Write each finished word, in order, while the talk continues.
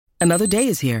Another day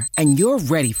is here, and you're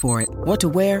ready for it. What to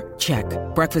wear? Check.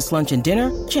 Breakfast, lunch, and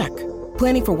dinner? Check.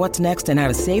 Planning for what's next and how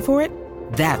to save for it?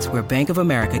 That's where Bank of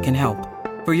America can help.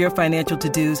 For your financial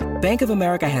to-dos, Bank of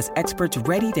America has experts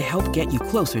ready to help get you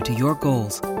closer to your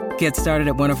goals. Get started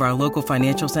at one of our local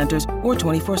financial centers or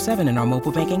 24/7 in our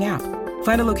mobile banking app.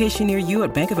 Find a location near you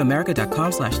at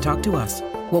bankofamerica.com/talktous.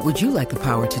 What would you like the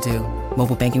power to do?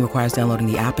 Mobile banking requires downloading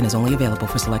the app and is only available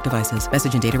for select devices.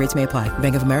 Message and data rates may apply.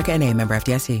 Bank of America N.A., member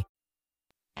FDIC.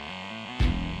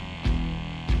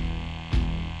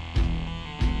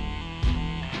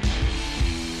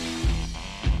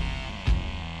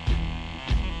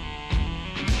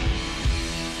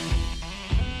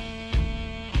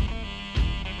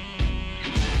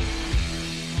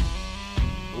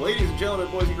 Ladies and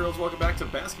gentlemen, boys and girls, welcome back to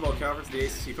Basketball Conference, the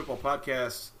ACC Football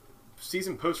Podcast,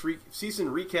 season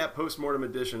recap postmortem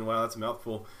edition. Wow, that's a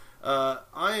mouthful.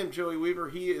 I am Joey Weaver.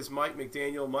 He is Mike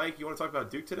McDaniel. Mike, you want to talk about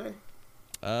Duke today?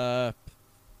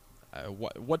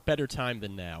 What better time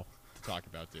than now to talk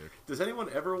about Duke? Does anyone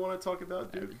ever want to talk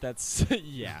about Duke?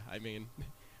 Yeah. I mean,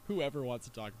 whoever wants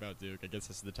to talk about Duke, I guess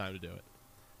this is the time to do it.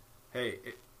 Hey,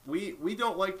 we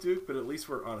don't like Duke, but at least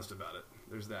we're honest about it.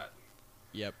 There's that.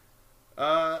 Yep.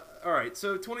 All right,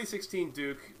 so 2016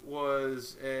 Duke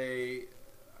was I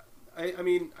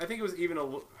think it was even I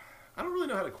don't really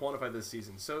know how to quantify this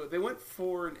season. So they went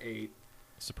 4-8.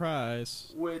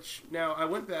 Surprise. Which, now, I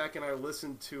went back and I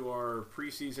listened to our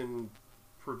preseason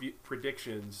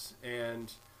predictions,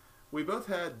 and we both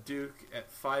had Duke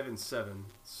at 5-7.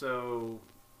 So,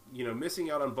 missing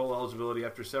out on bowl eligibility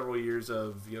after several years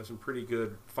of, some pretty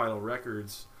good final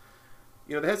records.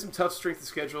 They had some tough strength of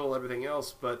schedule, everything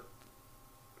else, but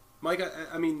Mike,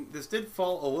 I mean, this did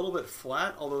fall a little bit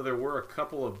flat, although there were a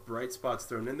couple of bright spots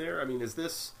thrown in there. I mean, is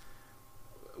this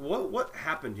what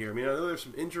happened here? I mean, I know there's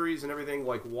some injuries and everything.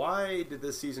 Like, why did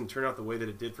this season turn out the way that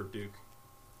it did for Duke?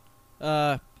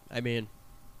 I mean,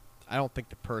 I don't think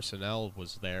the personnel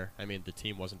was there. I mean, the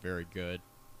team wasn't very good,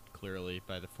 clearly,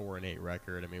 by the 4-8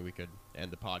 record. I mean, we could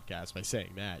end the podcast by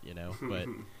saying that, but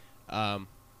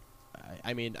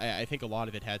I think a lot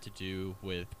of it had to do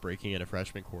with breaking in a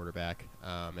freshman quarterback.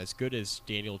 As good as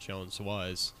Daniel Jones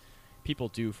was, people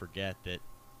do forget that,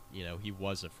 he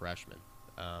was a freshman.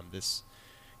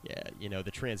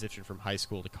 The transition from high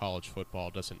school to college football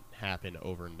doesn't happen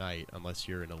overnight unless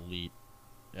you're an elite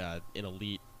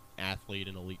athlete,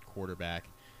 an elite quarterback.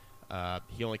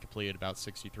 He only completed about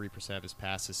 63% of his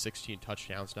passes, 16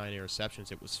 touchdowns, 9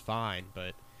 interceptions. It was fine,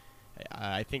 but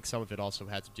I think some of it also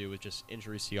had to do with just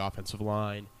injuries to the offensive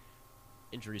line.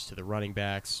 Injuries to the running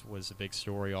backs was a big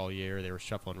story all year. They were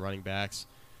shuffling running backs.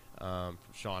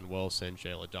 Sean Wilson,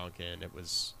 Jayla Duncan. It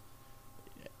was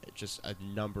just a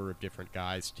number of different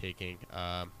guys taking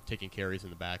carries in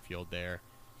the backfield there.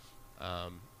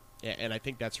 And I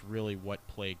think that's really what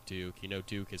plagued Duke.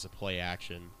 Duke is a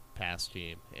play-action pass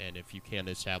team, and if you can't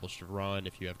establish the run,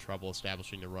 if you have trouble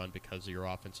establishing the run because of your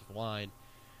offensive line,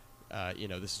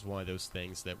 this is one of those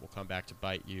things that will come back to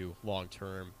bite you long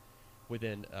term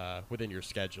within your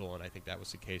schedule, and I think that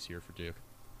was the case here for Duke.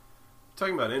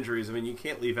 Talking about injuries, I mean, you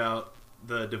can't leave out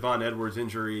the Devon Edwards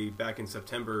injury back in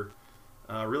September,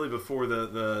 really before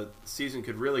the season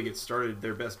could really get started.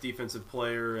 Their best defensive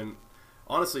player and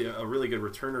honestly a really good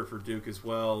returner for Duke as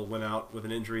well went out with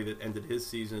an injury that ended his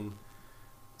season.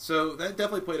 So that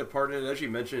definitely played a part in it. As you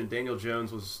mentioned, Daniel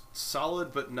Jones was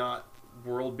solid but not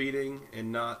world-beating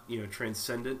and not,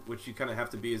 transcendent, which you kind of have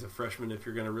to be as a freshman if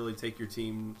you're going to really take your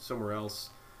team somewhere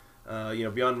else,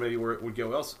 beyond maybe where it would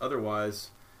go else otherwise.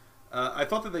 I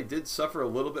thought that they did suffer a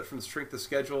little bit from the strength of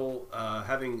schedule,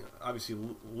 having obviously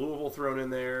Louisville thrown in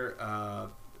there.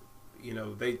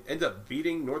 They end up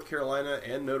beating North Carolina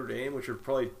and Notre Dame, which are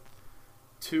probably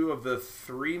two of the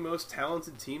three most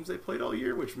talented teams they played all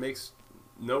year, which makes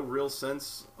no real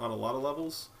sense on a lot of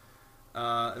levels.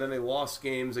 And then they lost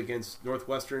games against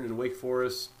Northwestern and Wake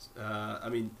Forest.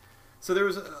 So there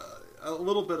was a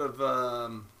little bit of,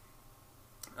 a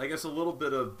little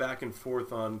bit of back and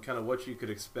forth on kind of what you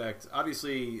could expect.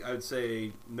 Obviously, I would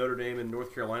say Notre Dame and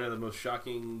North Carolina are the most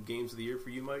shocking games of the year for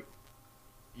you, Mike.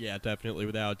 Yeah, definitely,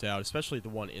 without doubt, especially the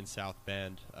one in South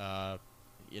Bend.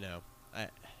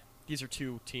 These are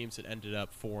two teams that ended up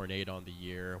 4-8 on the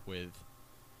year with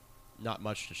not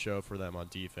much to show for them on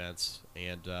defense,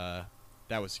 and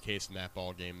that was the case in that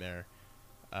ball game there,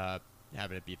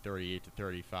 having it be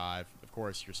 38-35. Of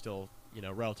course, you're still,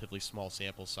 relatively small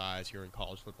sample size. You're in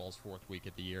college football's fourth week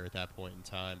of the year at that point in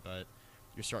time, but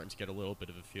you're starting to get a little bit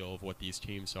of a feel of what these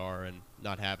teams are, and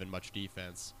not having much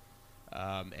defense,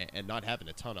 and not having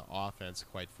a ton of offense,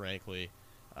 quite frankly,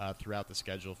 throughout the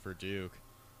schedule for Duke.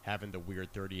 having the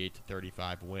weird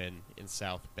 38-35 win in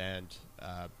South Bend.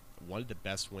 One of the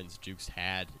best wins Duke's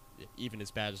had, even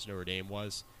as bad as Notre Dame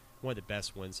was, one of the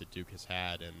best wins that Duke has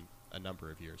had in a number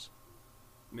of years.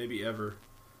 Maybe ever.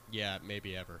 Yeah,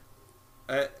 maybe ever.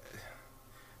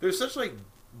 There's such like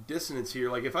dissonance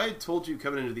here. Like if I had told you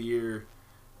coming into the year,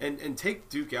 and take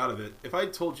Duke out of it, if I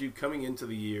had told you coming into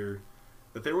the year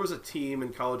that there was a team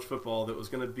in college football that was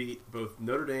going to beat both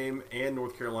Notre Dame and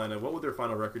North Carolina, what would their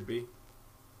final record be?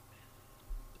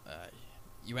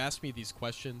 You asked me these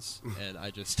questions, and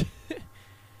I just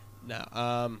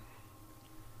no.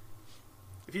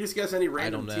 If you just guess any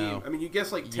random team, I mean, you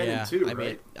guess like 10-2, right?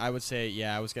 Mean, I would say,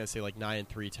 I was gonna say like 9-3,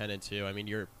 10-2. I mean,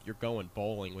 you're going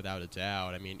bowling without a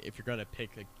doubt. I mean, if you're gonna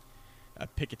pick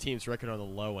a team's record on the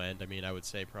low end, I mean, I would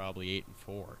say probably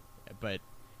 8-4. But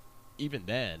even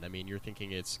then, I mean, you're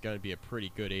thinking it's going to be a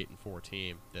pretty good 8-4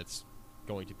 team that's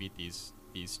going to beat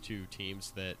these two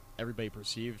teams that everybody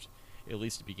perceived, at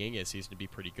least at the beginning of the season, to be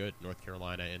pretty good, North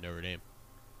Carolina and Notre Dame.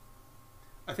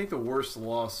 I think the worst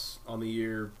loss on the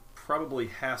year probably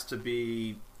has to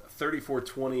be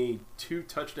 34-20,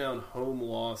 2-touchdown home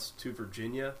loss to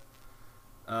Virginia.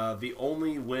 The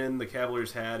only win the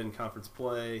Cavaliers had in conference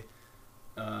play.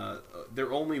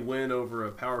 Their only win over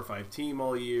a Power 5 team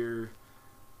all year.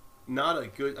 Not a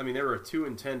good. I mean, they were a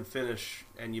 2-10 finish,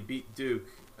 and you beat Duke.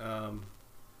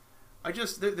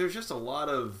 There's just a lot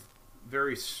of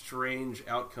very strange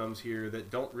outcomes here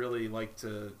that don't really like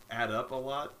to add up a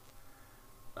lot.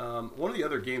 One of the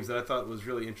other games that I thought was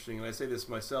really interesting, and I say this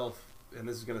myself, and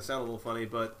this is going to sound a little funny,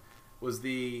 but was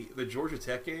the Georgia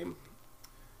Tech game.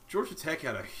 Georgia Tech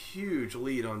had a huge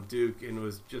lead on Duke, and it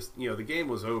was just, the game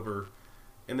was over.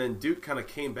 And then Duke kind of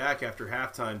came back after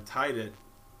halftime, tied it,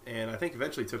 and I think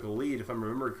eventually took a lead, if I'm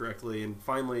remembering correctly. And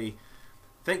finally,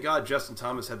 thank God Justin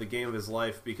Thomas had the game of his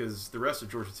life, because the rest of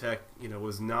Georgia Tech,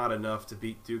 was not enough to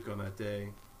beat Duke on that day.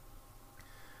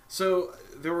 So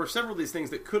there were several of these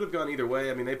things that could have gone either way.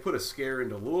 I mean, they put a scare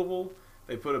into Louisville.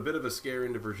 They put a bit of a scare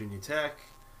into Virginia Tech.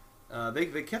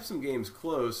 They kept some games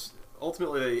close.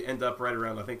 Ultimately, they end up right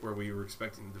around, I think, where we were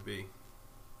expecting them to be.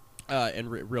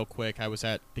 Real quick, I was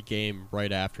at the game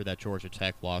right after that Georgia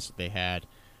Tech loss that they had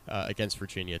against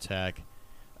Virginia Tech.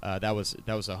 That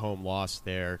was a home loss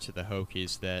there to the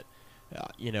Hokies that,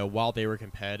 while they were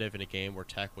competitive in a game where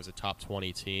Tech was a top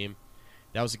 20 team,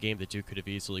 that was a game that Duke could have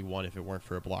easily won if it weren't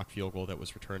for a blocked field goal that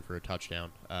was returned for a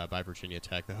touchdown by Virginia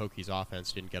Tech. The Hokies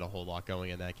offense didn't get a whole lot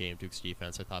going in that game. Duke's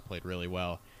defense, I thought, played really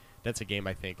well. That's a game,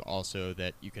 I think, also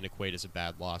that you can equate as a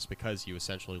bad loss because you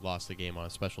essentially lost the game on a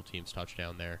special teams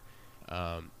touchdown there.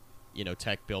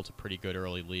 Tech built a pretty good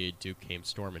early lead. Duke came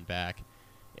storming back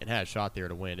and had a shot there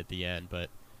to win at the end. But,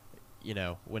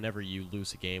 whenever you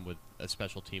lose a game with a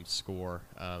special teams score,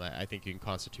 I think you can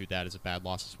constitute that as a bad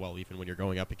loss as well, even when you're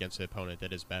going up against an opponent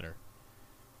that is better.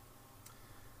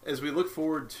 As we look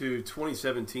forward to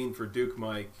 2017 for Duke,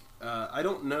 Mike, I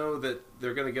don't know that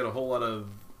they're going to get a whole lot of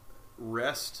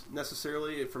rest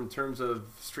necessarily from terms of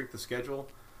strength of schedule.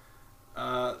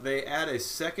 They add a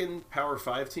second Power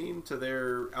 5 team to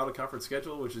their out-of-conference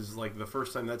schedule, which is like the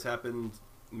first time that's happened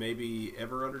maybe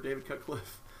ever under David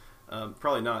Cutcliffe.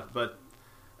 Probably not, but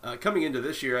coming into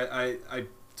this year, I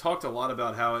talked a lot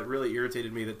about how it really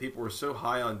irritated me that people were so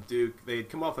high on Duke. They had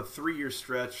come off a 3-year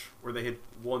stretch where they had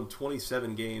won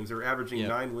 27 games. They were averaging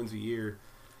 9 wins a year.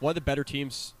 One of the better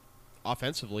teams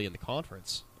offensively in the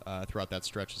conference throughout that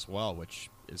stretch as well, which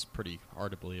is pretty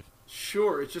hard to believe.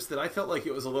 Sure, it's just that I felt like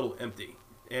it was a little empty.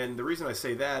 And the reason I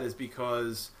say that is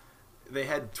because they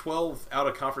had 12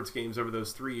 out-of-conference games over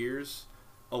those 3 years.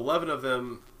 11 of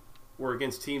them were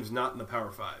against teams not in the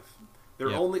Power 5. Their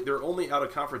only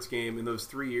out-of-conference game in those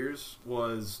 3 years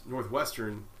was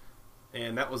Northwestern,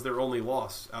 and that was their only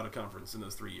loss out-of-conference in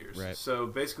those 3 years. Right. So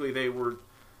basically they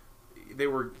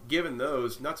were given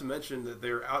those, not to mention that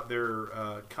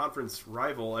their conference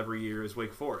rival every year is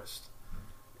Wake Forest.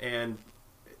 And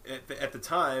at the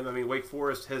time, I mean, Wake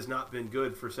Forest has not been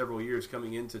good for several years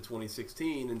coming into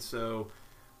 2016, and so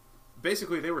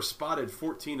basically they were spotted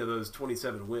 14 of those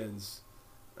 27 wins.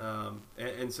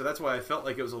 And so that's why I felt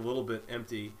like it was a little bit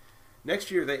empty. Next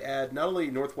year they add not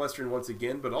only Northwestern once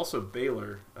again, but also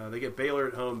Baylor. They get Baylor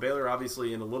at home. Baylor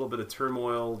obviously in a little bit of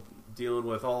turmoil, dealing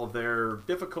with all of their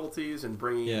difficulties and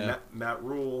bringing in Matt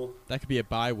Rule. That could be a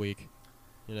bye week,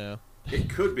 It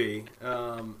could be.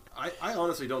 I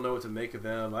honestly don't know what to make of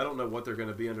them. I don't know what they're going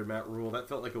to be under Matt Rule. That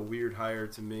felt like a weird hire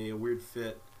to me, a weird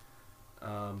fit.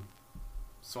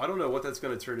 So I don't know what that's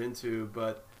going to turn into,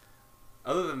 but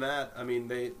other than that, I mean,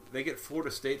 they get Florida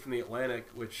State from the Atlantic,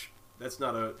 which that's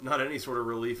not any sort of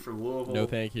relief from Louisville. No,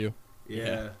 thank you.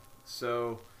 Yeah.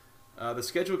 So The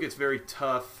schedule gets very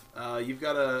tough. You've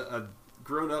got a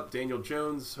grown-up Daniel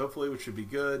Jones, hopefully, which should be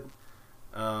good.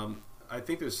 I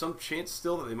think there's some chance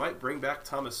still that they might bring back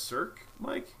Thomas Sirk,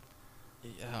 Mike.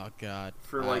 Oh God!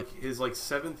 For his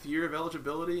 7th year of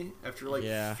eligibility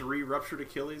after 3 ruptured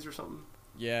Achilles or something.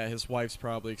 Yeah, his wife's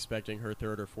probably expecting her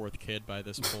 3rd or 4th kid by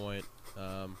this point.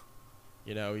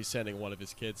 He's sending one of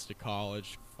his kids to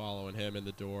college, following him in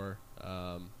the door.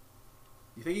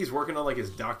 You think he's working on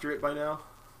his doctorate by now?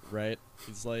 Right.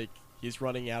 He's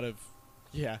running out of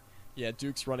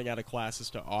Duke's running out of classes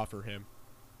to offer him.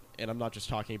 And I'm not just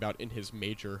talking about in his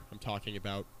major. I'm talking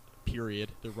about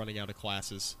period. They're running out of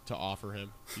classes to offer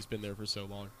him. He's been there for so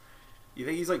long. You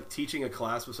think he's teaching a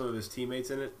class with some of his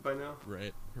teammates in it by now?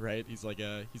 Right. He's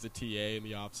he's a TA in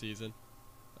the off season.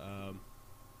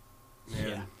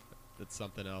 Yeah, that's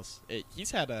something else.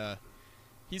 He's had a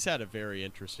very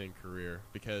interesting career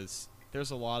because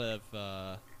there's a lot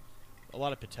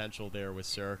of potential there with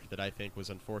Sirk that I think was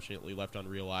unfortunately left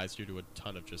unrealized due to a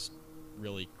ton of just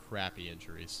really crappy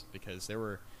injuries. Because there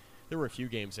were a few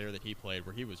games there that he played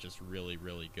where he was just really,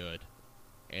 really good,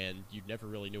 and you never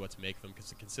really knew what to make of him because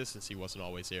the consistency wasn't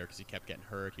always there because he kept getting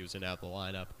hurt. He was in and out of the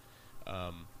lineup.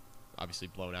 Obviously,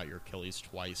 blowing out your Achilles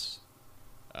twice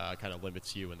kind of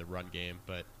limits you in the run game.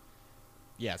 But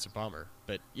yeah, it's a bummer.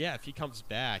 But yeah, if he comes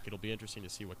back, it'll be interesting to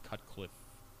see what Cutcliffe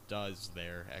does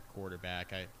there at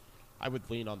quarterback. I would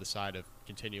lean on the side of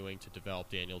continuing to develop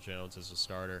Daniel Jones as a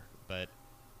starter, but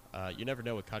you never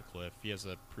know with Cutcliffe. He has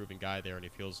a proven guy there, and he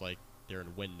feels like they're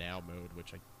in win-now mode,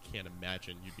 which I can't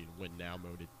imagine you'd be in win-now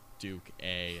mode at Duke,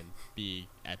 A, and B,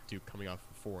 at Duke coming off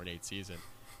a 4-8 season.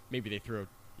 Maybe they throw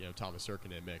Thomas Sirk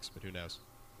in the mix, but who knows?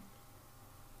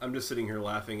 I'm just sitting here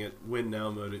laughing at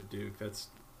win-now mode at Duke. That's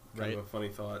kind of a funny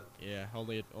thought. Yeah,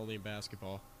 only in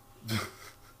basketball.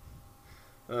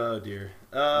 Oh, dear.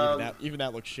 Even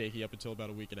that looked shaky up until about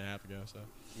a week and a half ago. So.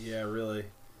 Yeah, really.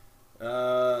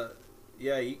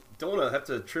 Yeah, you don't want to have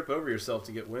to trip over yourself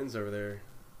to get wins over there.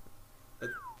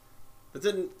 That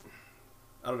didn't...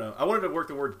 I don't know. I wanted to work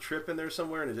the word trip in there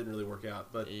somewhere, and it didn't really work out.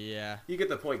 But yeah, you get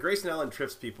the point. Grayson Allen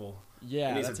trips people. Yeah,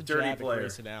 and he's that's a dirty jab player. At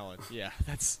Grayson Allen. Yeah,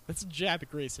 that's a jab at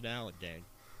Grayson Allen, gang.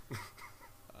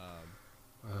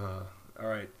 All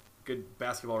right. Good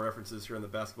basketball references here on the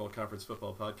Basketball Conference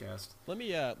Football Podcast. Let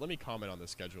me comment on the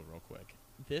schedule real quick.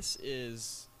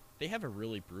 They have a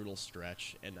really brutal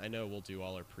stretch, and I know we'll do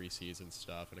all our preseason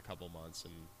stuff in a couple months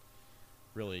and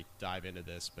really dive into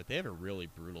this, but they have a really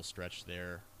brutal stretch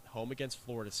there. Home against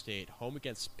Florida State, home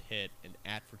against Pitt, and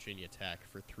at Virginia Tech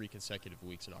for 3 consecutive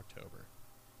weeks in October,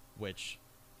 which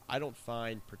I don't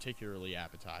find particularly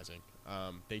appetizing.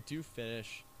 They do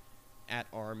finish at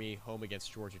Army, home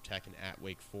against Georgia Tech, and at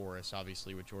Wake Forest,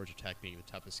 obviously with Georgia Tech being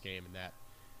the toughest game in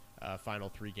that final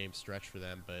 3-game stretch for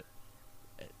them. But,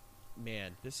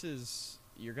 man,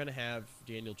 you're going to have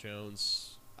Daniel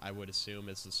Jones, I would assume,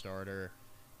 as the starter.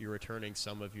 You're returning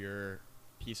some of your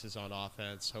pieces on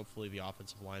offense. Hopefully the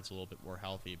offensive line's a little bit more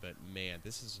healthy. But, man,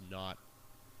 this is not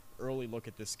early look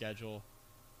at this schedule.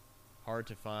 Hard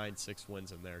to find 6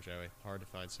 wins in there, Joey. Hard to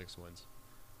find 6 wins.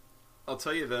 I'll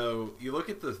tell you, though, you look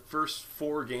at the first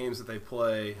 4 games that they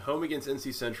play, home against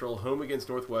NC Central, home against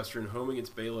Northwestern, home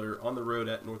against Baylor, on the road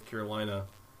at North Carolina.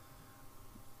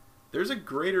 There's a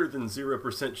greater than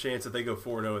 0% chance that they go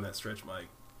 4-0 in that stretch, Mike.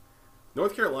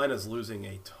 North Carolina's losing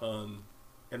a ton,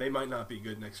 and they might not be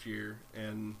good next year.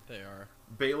 And they are.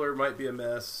 Baylor might be a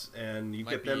mess, and you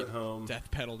get them at home.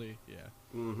 Death penalty, yeah.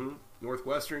 Mm-hmm.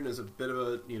 Northwestern is a bit of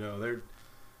a, they're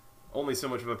only so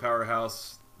much of a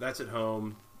powerhouse. That's at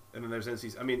home. And then there's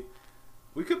NC. I mean,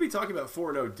 we could be talking about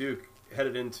 4-0 Duke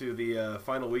headed into the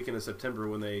final weekend of September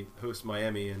when they host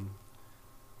Miami, and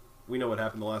we know what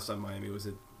happened the last time Miami was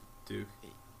at Duke.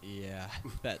 Yeah,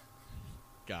 that.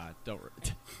 God, don't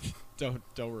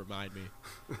remind me.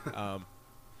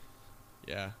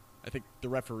 Yeah, I think the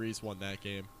referees won that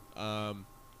game.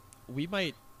 We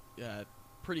might.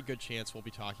 Pretty good chance we'll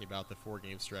be talking about the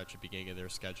 4-game stretch at the beginning of their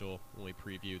schedule when we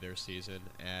preview their season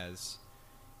as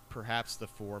perhaps the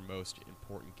 4 most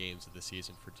important games of the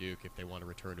season for Duke if they want to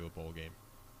return to a bowl game.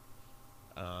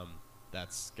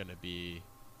 That's going to be...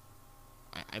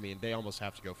 I mean, they almost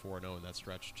have to go 4-0 in that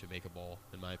stretch to make a bowl,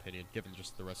 in my opinion, given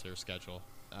just the rest of their schedule.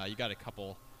 You got a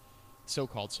couple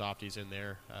so-called softies in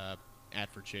there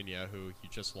at Virginia, who you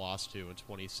just lost to in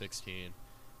 2016,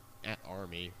 at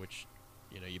Army, which,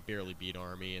 you barely beat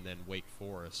Army, and then Wake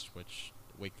Forest, which...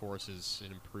 Wake Forest is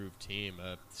an improved team,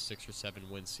 a 6 or 7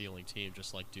 win ceiling team,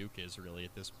 just like Duke is really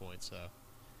at this point. So,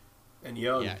 and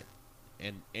young, yeah,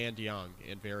 and young,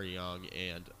 and very young,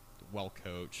 and well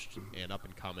coached, and up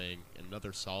and coming, and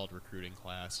another solid recruiting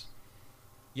class.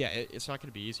 Yeah, it's not going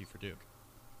to be easy for Duke.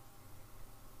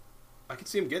 I could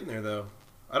see him getting there, though.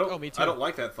 I don't. Oh, me too. I don't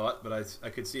like that thought, but I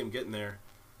could see him getting there.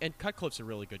 And Cutcliffe's a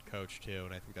really good coach too,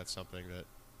 and I think that's something that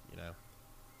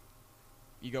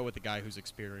you go with the guy who's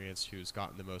experienced, who's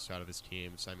gotten the most out of his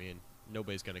teams. I mean,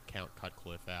 nobody's going to count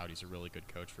Cutcliffe out. He's a really good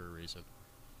coach for a reason.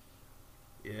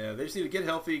 Yeah, they just need to get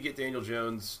healthy, get Daniel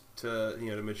Jones to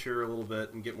to mature a little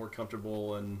bit and get more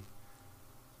comfortable, and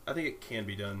I think it can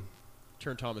be done.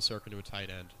 Turn Thomas Sirk into a tight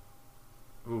end.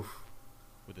 Oof.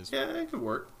 With his it could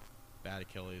work. bad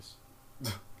Achilles.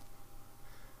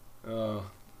 Oh,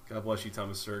 God bless you,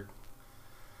 Thomas Sirk.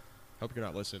 Hope you're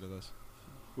not listening to this.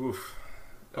 Oof.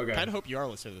 Okay. Kind of hope you are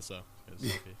listening to this, though.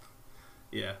 'Cause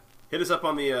Yeah. Hit us up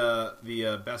on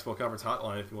the basketball conference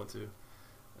hotline if you want to.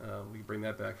 We can bring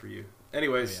that back for you.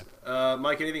 Anyways,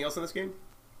 Mike, anything else on this game?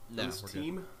 No, on this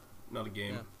team? Good. Not a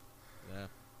game. Yeah.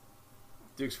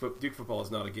 Duke football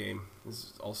is not a game. This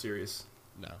is all serious.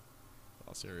 No.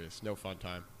 All serious. No fun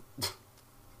time.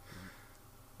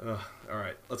 All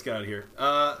right, let's get out of here.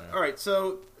 All right,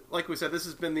 so like we said, this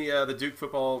has been the Duke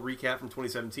football recap from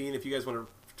 2017. If you guys want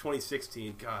to,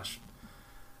 2016, gosh,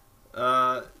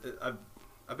 I've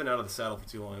been out of the saddle for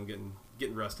too long. I'm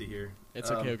getting rusty here. It's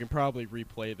okay. We can probably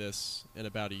replay this in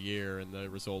about a year, and the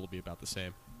result will be about the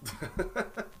same.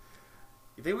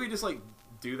 You think we just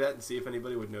do that and see if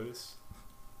anybody would notice?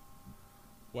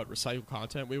 What, recycle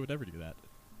content? We would never do that.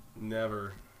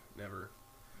 Never.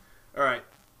 All right.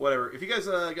 Whatever. If you guys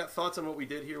got thoughts on what we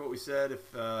did here, what we said,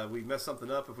 if we messed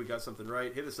something up, if we got something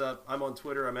right, hit us up. I'm on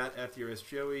Twitter. I'm at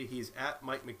FDRSJoey. He's at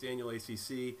Mike McDaniel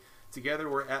ACC. Together,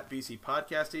 we're at BC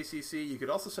Podcast ACC. You could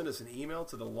also send us an email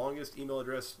to the longest email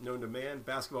address known to man,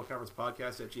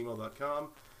 basketballconferencepodcast@gmail.com.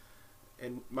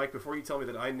 And, Mike, before you tell me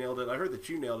that I nailed it, I heard that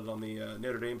you nailed it on the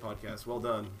Notre Dame podcast. Well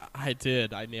done. I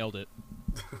did. I nailed it.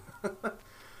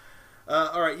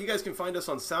 All right, you guys can find us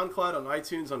on SoundCloud, on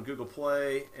iTunes, on Google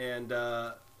Play, and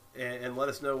let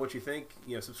us know what you think.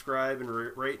 Subscribe and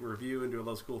rate and review and do all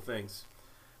those cool things.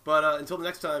 But until the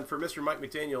next time, for Mr. Mike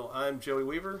McDaniel, I'm Joey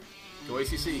Weaver. Go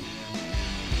ACC.